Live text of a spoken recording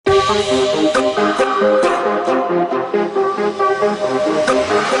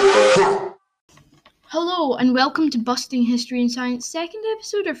Hello and welcome to Busting History and Science, second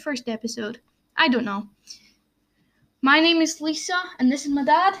episode or first episode? I don't know. My name is Lisa and this is my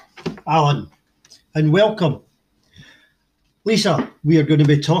dad. Alan, and welcome. Lisa, we are going to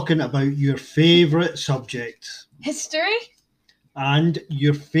be talking about your favourite subject History? and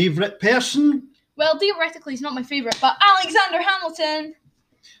your favourite person. Well, theoretically he's not my favourite, but Alexander Hamilton.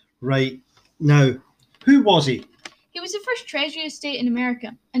 Right, now, who was he? He was the first Treasury of State in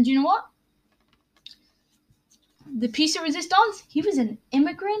America. And do you know what? The piece de resistance, he was an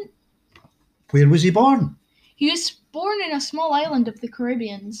immigrant. Where was he born? He was born in a small island of the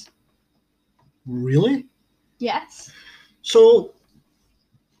Caribbean. Really? Yes. So,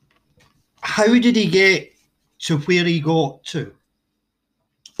 how did he get to where he got to?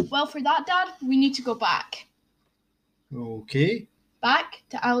 Well, for that, Dad, we need to go back. Okay, Back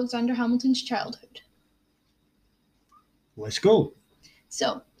to Alexander Hamilton's childhood. let's go.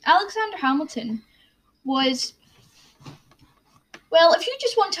 So, Alexander Hamilton was, well, if you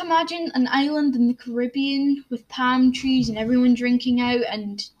just want to imagine an island in the Caribbean with palm trees and everyone drinking out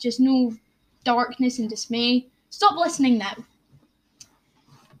and just no darkness and dismay, stop listening now.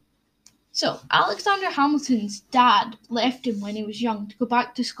 So, Alexander Hamilton's dad left him when he was young to go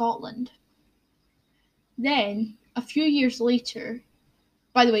back to Scotland. Then, a few years later,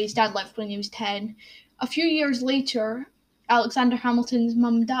 by the way, his dad left when he was 10. A few years later, Alexander Hamilton's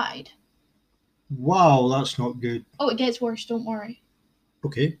mum died. Wow, that's not good. Oh, it gets worse, don't worry.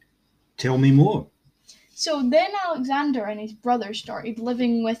 Okay, tell me more. So then Alexander and his brother started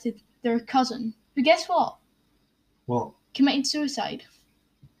living with their cousin, who, guess what? What? Committed suicide.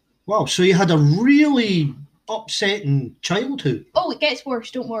 Wow, so you had a really upsetting childhood. Oh, it gets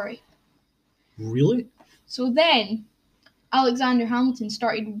worse, don't worry. Really? So then Alexander Hamilton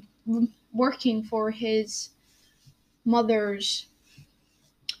started working for his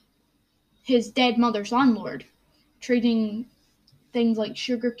dead mother's landlord, trading things like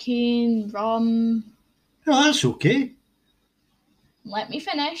sugarcane, rum. Oh, that's okay. Let me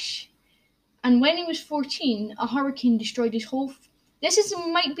finish. And when he was 14, a hurricane destroyed his whole. This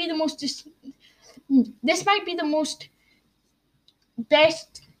might be the most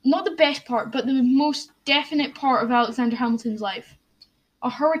best, not the best part, but the most definite part of Alexander Hamilton's life.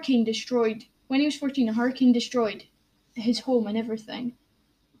 When he was 14, a hurricane destroyed his home and everything.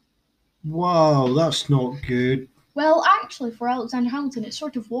 Wow, that's not good. Well, actually, for Alexander Hamilton, it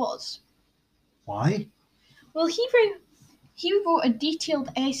sort of was. Why? Well, he wrote a detailed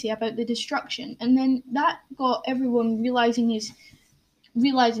essay about the destruction, and then that got everyone realizing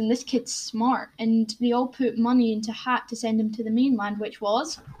this kid's smart, and they all put money into a hat to send him to the mainland, which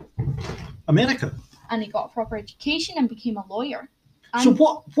was America. And he got a proper education and became a lawyer. And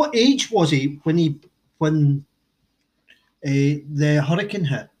So what age was he when the hurricane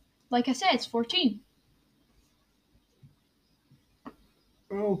hit? like I said, it's 14.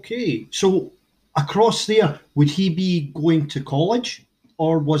 Okay, so across there, would he be going to college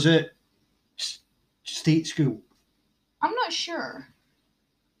or was it state school? I'm not sure.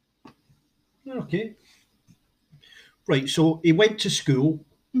 Okay. Right, so he went to school,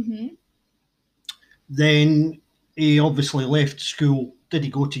 Mm-hmm. then he obviously left school. Did he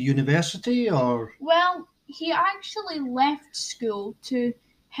go to university or? Well, he actually left school to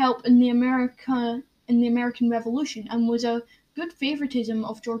help in the American Revolution and was a good favoritism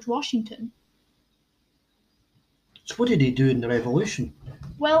of George Washington. So what did he do in the revolution?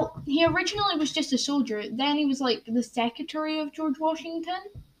 Well, he originally was just a soldier. Then he was like the secretary of George Washington.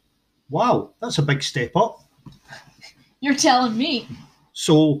 Wow, that's a big step up. You're telling me.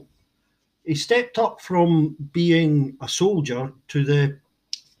 So he stepped up from being a soldier to the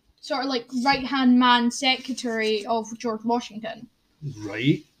Sort of like right-hand man secretary of George Washington.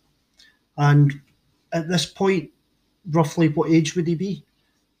 right. And at this point, roughly what age would he be?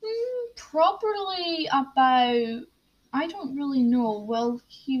 Probably about, I don't really know. Well,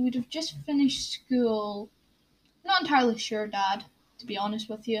 he would have just finished school. Not entirely sure, Dad, to be honest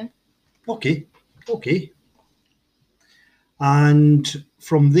with you. Okay. And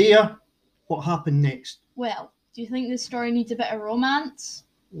from there, what happened next? Well, do you think this story needs a bit of romance?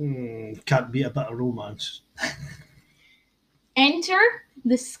 Can't beat a bit of romance. Enter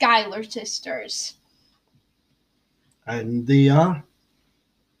the Schuyler sisters. And they are?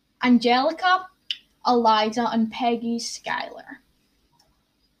 Angelica, Eliza, and Peggy Schuyler.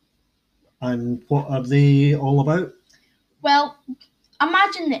 And what are they all about? Well,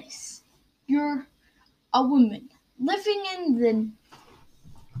 imagine this. You're a woman living in the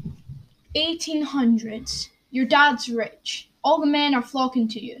 1800s. Your dad's rich. All the men are flocking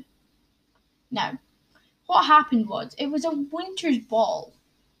to you. Now, what happened was it was a winter's ball,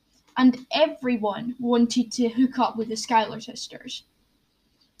 and everyone wanted to hook up with the Schuyler sisters.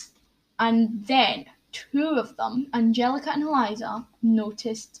 And then two of them, Angelica and Eliza,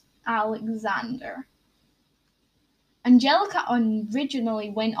 noticed Alexander. Angelica originally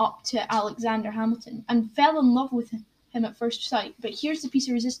went up to Alexander Hamilton and fell in love with him at first sight, but here's the piece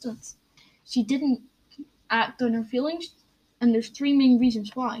of resistance. She didn't act on her feelings, and there's three main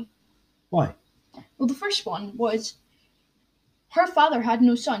reasons why. Why? Well, the first one was her father had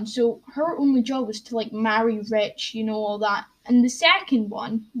no son, so her only job was to marry rich, all that. And the second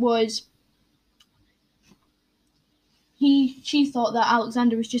one was she thought that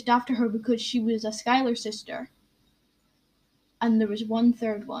Alexander was just after her because she was a Schuyler sister. And there was one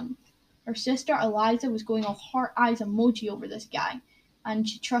third one. Her sister Eliza was going all heart eyes emoji over this guy, and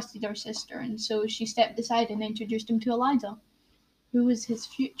she trusted her sister, and so she stepped aside and introduced him to Eliza, who was his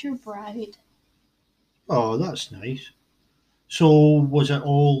future bride. Oh, that's nice. So was it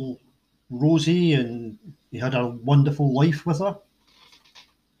all rosy and you had a wonderful life with her?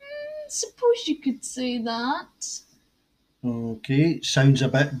 Suppose you could say that. Okay, sounds a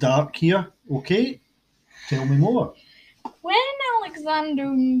bit dark here. Okay, tell me more. When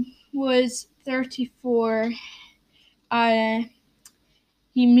Alexander was 34,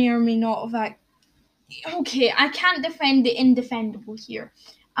 he may or may not have acted. Okay, I can't defend the indefendable here.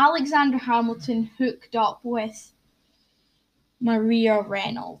 Alexander Hamilton hooked up with Maria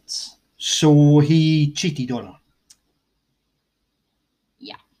Reynolds. So he cheated on her?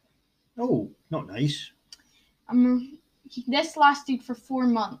 Yeah. Oh, not nice. This lasted for 4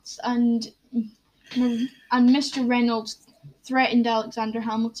 months, and Mr. Reynolds threatened Alexander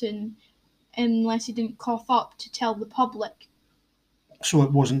Hamilton unless he didn't cough up to tell the public. So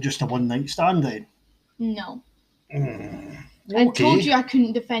it wasn't just a one-night stand then? No. Okay. I told you I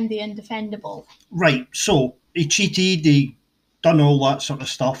couldn't defend the indefendable. Right, so he cheated, he done all that sort of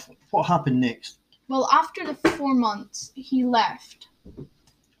stuff. What happened next? Well, after the 4 months, he left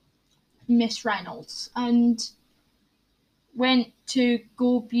Miss Reynolds and went to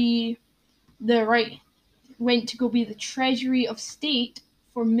go be the Treasury of State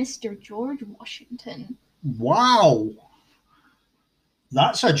for Mr. George Washington. Wow!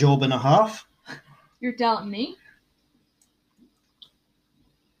 That's a job and a half. You're telling me?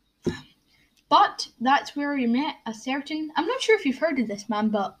 But that's where he met a certain, I'm not sure if you've heard of this man,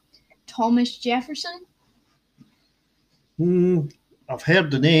 but Thomas Jefferson. I've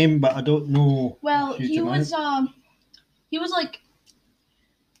heard the name, but I don't know. Well, he was like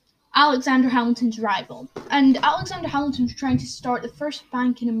Alexander Hamilton's rival, and Alexander Hamilton was trying to start the first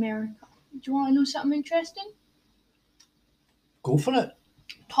bank in America. Do you want to know something interesting? Go for it.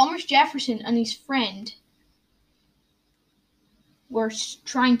 Thomas Jefferson and his friend were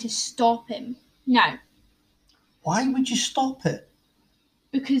trying to stop him. Now, why would you stop it?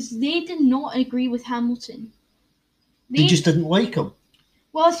 Because they did not agree with Hamilton. They just didn't like him.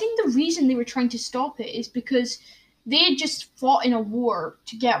 Well, I think the reason they were trying to stop it is because they had just fought in a war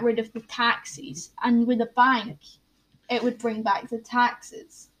to get rid of the taxes, and with a bank, it would bring back the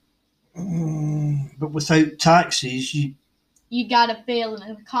taxes. But without taxes, you gotta fail in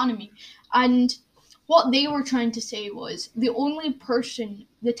an economy. And what they were trying to say was the only person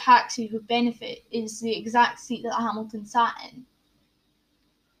the taxis would benefit is the exact seat that Hamilton sat in.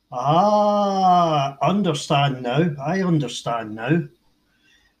 Understand now. I understand now.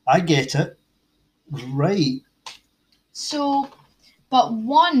 I get it. Right. So, but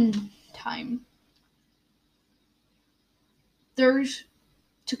one time, there's,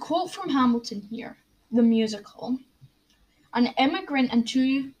 to quote from Hamilton here, the musical, an immigrant and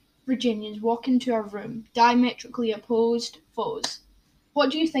two Virginians walk into a room, diametrically opposed foes. What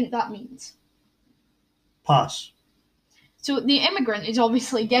do you think that means? Pass. So the immigrant is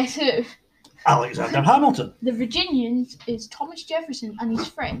obviously, guess who? Alexander Hamilton. The Virginians is Thomas Jefferson and his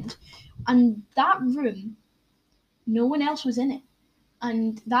friend. And that room, no one else was in it.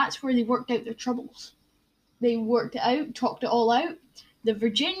 And that's where they worked out their troubles. They worked it out, talked it all out. When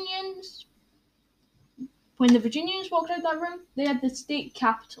the Virginians walked out of that room, they had the state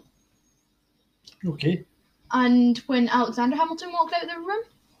capital. Okay. And when Alexander Hamilton walked out of the room,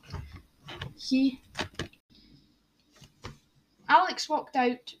 Alex walked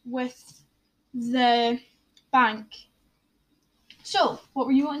out with the bank. So, what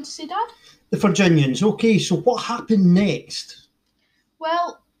were you wanting to say, Dad? The Virginians. Okay, so what happened next?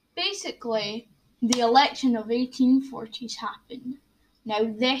 Well, basically, the election of 1840s happened. Now,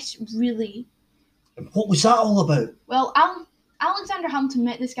 this really... And what was that all about? Well, Alexander Hamilton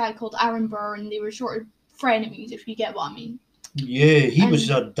met this guy called Aaron Burr, and they were sort of frenemies, if you get what I mean. Yeah, he was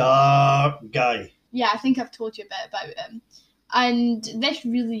And- a dark guy. Yeah, I think I've told you a bit about him. And this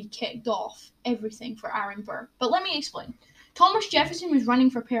really kicked off everything for Aaron Burr. But let me explain. Thomas Jefferson was running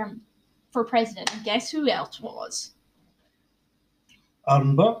for president, and guess who else was?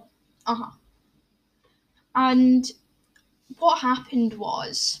 Aaron Burr. Uh-huh. And what happened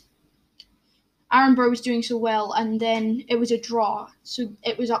was Aaron Burr was doing so well, and then it was a draw, so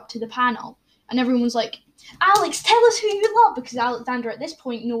it was up to the panel. And everyone was like, Alex, tell us who you love, because Alexander, at this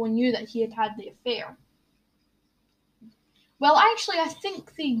point, no one knew that he had had the affair. Well, actually, I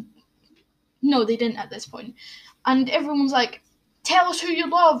think no, they didn't at this point. And everyone's like, tell us who you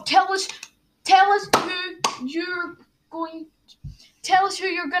love, tell us who you're going, tell us who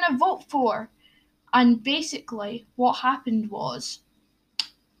you're going to vote for. And basically, what happened was,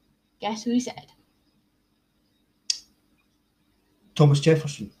 guess who he said? Thomas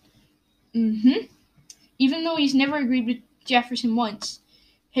Jefferson. Mm-hmm. Even though he's never agreed with Jefferson once,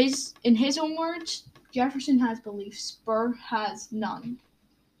 in his own words, Jefferson has beliefs, Burr has none.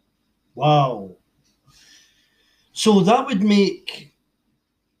 Wow. So that would make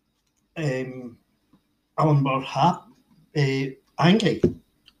Alan Burr angry.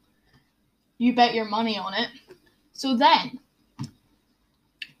 You bet your money on it. So then,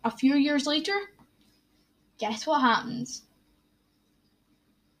 a few years later, guess what happens?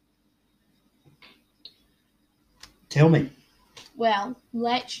 Tell me. Well,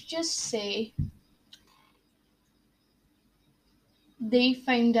 let's just say they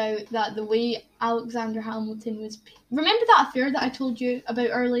found out that the way Alexander Hamilton was... Remember that affair that I told you about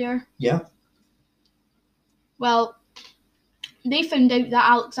earlier? Yeah. Well, they found out that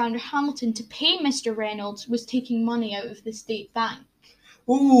Alexander Hamilton, to pay Mr. Reynolds, was taking money out of the state bank.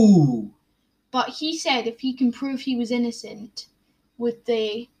 Ooh. But he said if he can prove he was innocent, would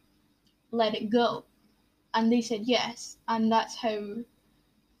they let it go? And they said yes, and that's how,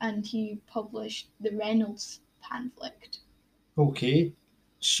 and he published the Reynolds pamphlet. Okay.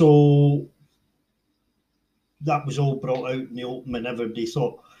 So that was all brought out in the open and everybody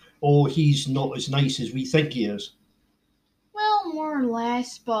thought, oh, he's not as nice as we think he is. Well, more or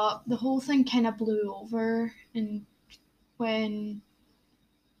less, but the whole thing kind of blew over, and when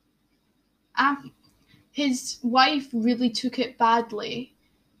his wife really took it badly,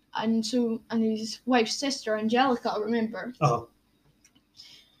 and his wife's sister, Angelica, remember? Uh-huh.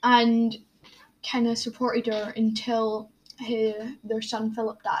 And kind of supported her until their son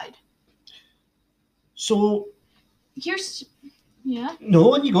Philip died. So... Yeah?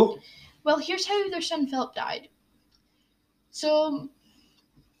 No, on you go. Well, here's how their son Philip died. So,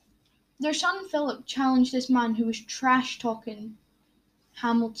 their son Philip challenged this man who was trash-talking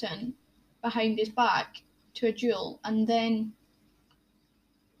Hamilton behind his back to a duel, and then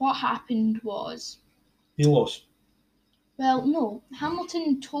what happened was... He lost. Well, no.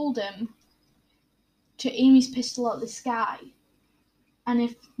 Hamilton told him to aim his pistol at the sky, and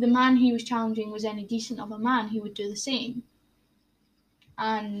if the man he was challenging was any decent of a man, he would do the same.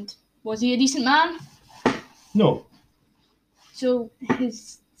 And was he a decent man? No. So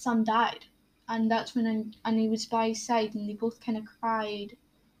his son died, and that's when and he was by his side, and they both kind of cried,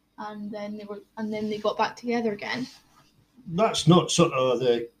 and then they got back together again. That's not sort of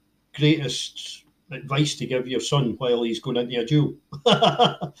the greatest advice to give your son while he's going into a duel.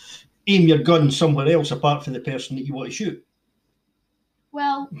 Aim your gun somewhere else apart from the person that you want to shoot.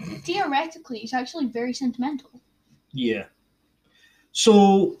 Well, theoretically, it's actually very sentimental. Yeah.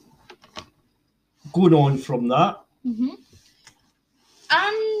 So, going on from that. Mm-hmm.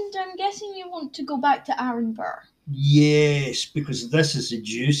 And I'm guessing you want to go back to Aaron Burr. Yes, because this is the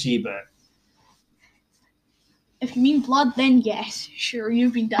juicy bit. If you mean blood, then yes. Sure,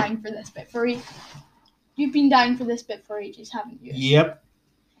 you've been dying for this bit for ages. You've been dying for this bit for ages, haven't you? Yep.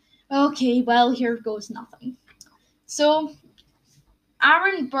 Okay, well, here goes nothing. So,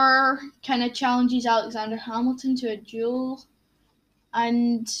 Aaron Burr kind of challenges Alexander Hamilton to a duel,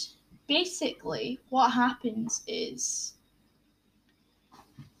 and basically what happens is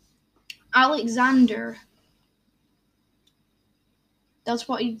Alexander does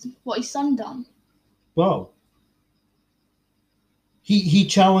what his son done. Wow. He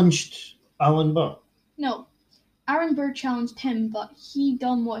challenged Alan Burr. No, Aaron Burr challenged him, but he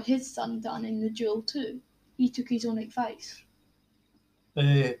done what his son done in the duel too. He took his own advice.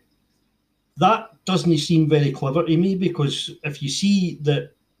 That doesn't seem very clever to me, because if you see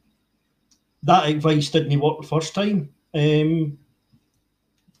that advice didn't work the first time,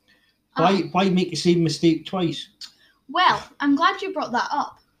 why make the same mistake twice? Well, I'm glad you brought that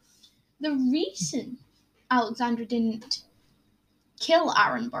up. The reason Alexander didn't kill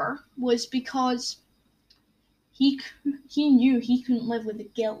Aaron Burr was because he knew he couldn't live with the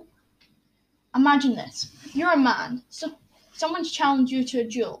guilt. Imagine this. You're a man. So someone's challenged you to a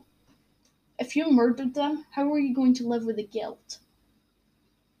duel. If you murdered them, how are you going to live with the guilt?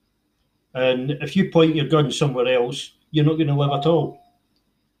 And if you point your gun somewhere else, you're not going to live at all.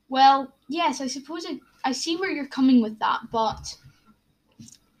 Well, yes, I suppose I see where you're coming with that, but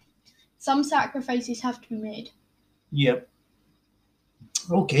some sacrifices have to be made. Yep.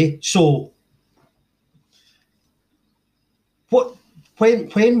 Okay, so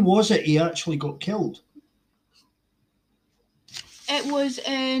when was it he actually got killed? It was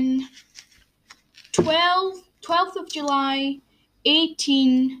in 12th of July,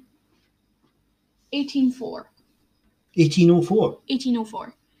 1804. 1804.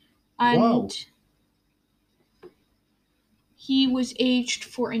 1804. And Wow. he was aged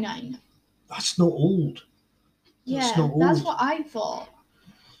 49. That's not old. Yeah, not that's old. what I thought.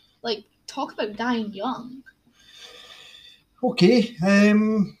 Like, talk about dying young. Okay. Is there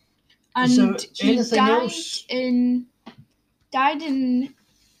And he anything else? He died in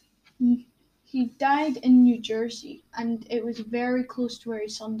New Jersey, and it was very close to where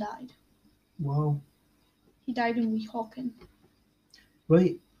his son died. Wow. He died in Weehawken.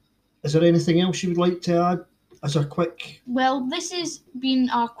 Right. Is there anything else you would like to add as a quick... Well, this has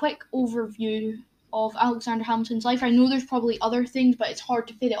been a quick overview of Alexander Hamilton's life. I know there's probably other things, but it's hard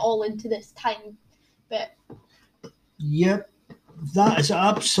to fit it all into this time bit. Yep. That is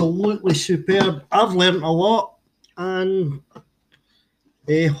absolutely superb. I've learnt a lot, and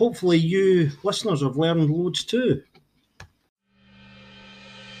hopefully you listeners have learned loads too.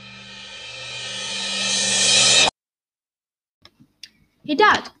 Hey,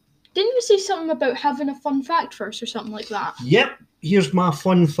 Dad, didn't you say something about having a fun fact first or something like that? Yep, here's my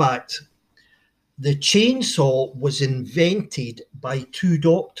fun fact. The chainsaw was invented by two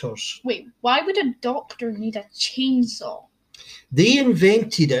doctors. Wait, why would a doctor need a chainsaw? They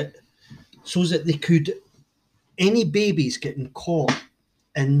invented it so that they could, any babies getting caught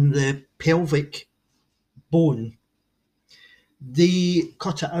in the pelvic bone, they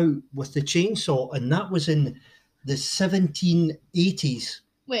cut it out with the chainsaw, and that was in the 1780s.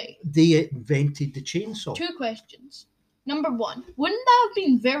 Wait, They invented the chainsaw. 2 questions. Number 1, wouldn't that have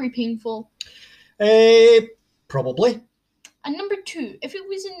been very painful? Probably. And number 2, if it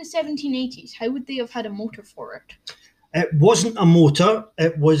was in the 1780s, how would they have had a motor for it? It wasn't a motor.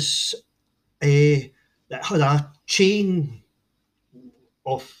 It was it had a chain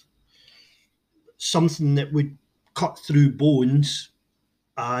of something that would cut through bones,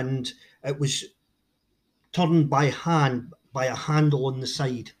 and it was turned by hand by a handle on the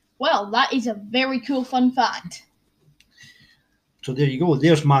side. Well, that is a very cool fun fact. So there you go.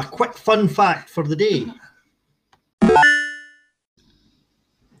 There's my quick fun fact for the day.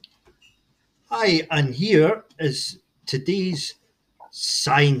 Hi, and here is today's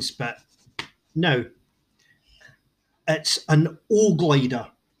science bit. Now, it's an O-glider.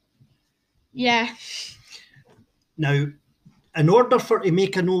 Yeah. Now, in order to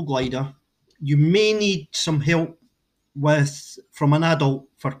make an O-glider, you may need some help from an adult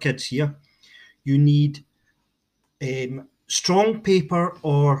for kids here. You need strong paper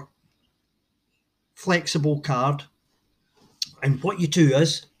or flexible card. And what you do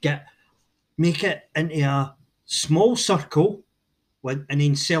is make it into a small circle and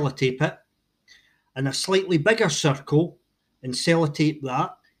then sellotape it, and a slightly bigger circle and sellotape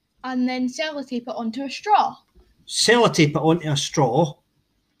that. And then sellotape it onto a straw. Sellotape it onto a straw.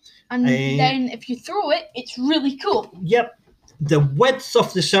 And then if you throw it, it's really cool. Yep. The width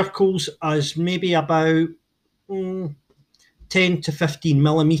of the circles is maybe about 10 to 15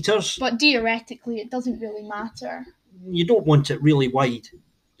 millimeters. But theoretically, it doesn't really matter. You don't want it really wide.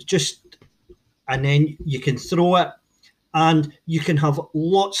 And then you can throw it, and you can have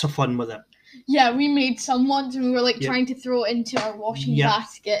lots of fun with it. Yeah, we made some once, and we were trying to throw it into our washing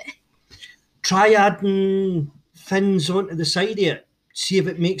basket. Try adding fins onto the side of it. See if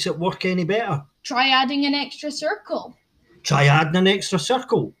it makes it work any better. Try adding an extra circle. Try adding an extra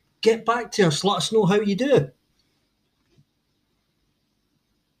circle. Get back to us. Let us know how you do.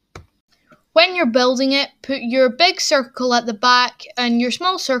 When you're building it, put your big circle at the back and your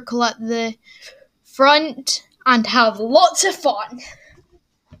small circle at the front, and have lots of fun.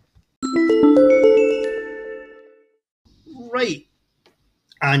 Right.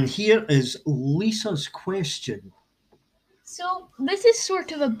 And here is Lisa's question. So, this is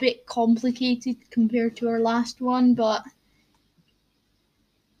sort of a bit complicated compared to our last one, but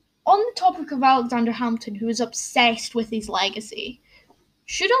on the topic of Alexander Hamilton, who is obsessed with his legacy,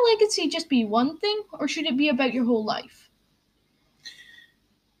 should a legacy just be one thing, or should it be about your whole life?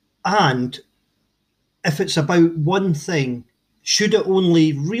 And if it's about one thing, should it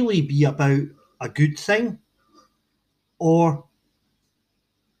only really be about a good thing or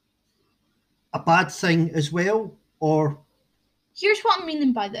a bad thing as well? Or Here's what I'm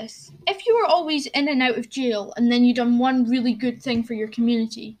meaning by this. If you were always in and out of jail and then you done one really good thing for your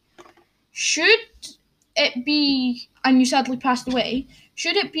community, should it be, and you sadly passed away,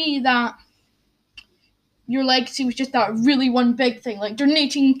 should it be that your legacy was just that really one big thing, like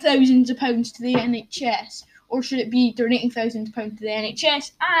donating thousands of pounds to the NHS? Or should it be donating thousands of pounds to the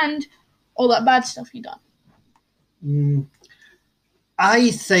NHS and all that bad stuff you done?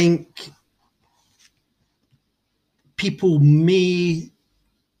 I think people may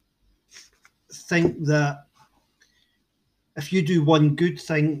think that if you do one good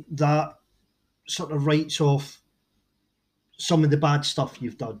thing, that sort of writes off some of the bad stuff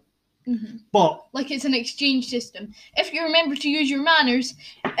you've done. Mm-hmm. But like it's an exchange system. If you remember to use your manners,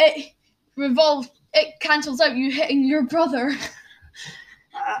 it cancels out you hitting your brother.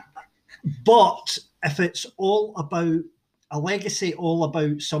 But if it's all about a legacy, all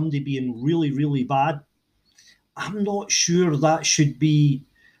about somebody being really, really bad, I'm not sure that should be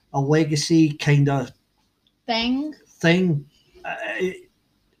a legacy kind of thing.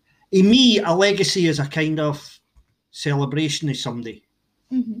 In me, a legacy is a kind of celebration of somebody.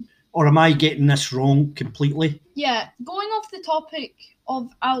 Mm-hmm. Or am I getting this wrong completely? Yeah, going off the topic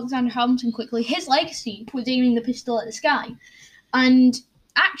of Alexander Hamilton quickly, his legacy was aiming the pistol at the sky. And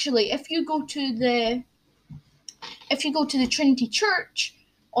actually, if you go to the Trinity Church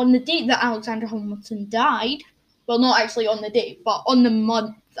on the date that Alexander Hamilton died, well, not actually on the date, but on the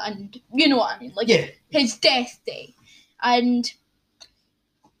month, and you know what I mean, like his death day, and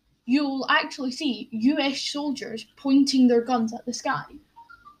you'll actually see US soldiers pointing their guns at the sky.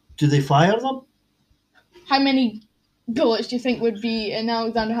 Do they fire them? How many bullets do you think would be in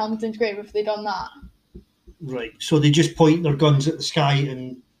Alexander Hamilton's grave if they'd done that? Right, so they just point their guns at the sky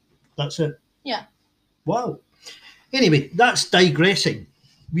and that's it? Yeah. Wow. Anyway, that's digressing.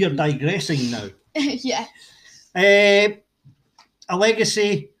 We are digressing now. Yeah. A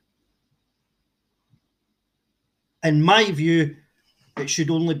legacy, in my view, it should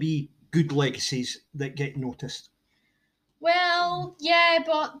only be good legacies that get noticed. Well, yeah,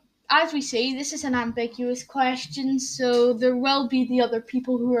 but as we say, this is an ambiguous question, so there will be the other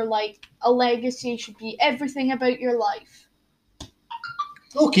people who are like, a legacy should be everything about your life.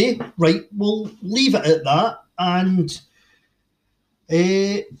 Okay, right, we'll leave it at that, and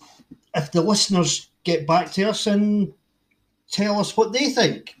if the listeners get back to us and tell us what they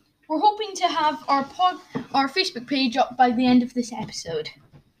think. We're hoping to have our Facebook page up by the end of this episode.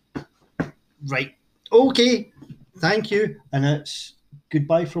 Right, okay, thank you, and it's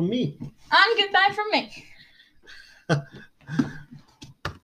goodbye from me. And goodbye from me.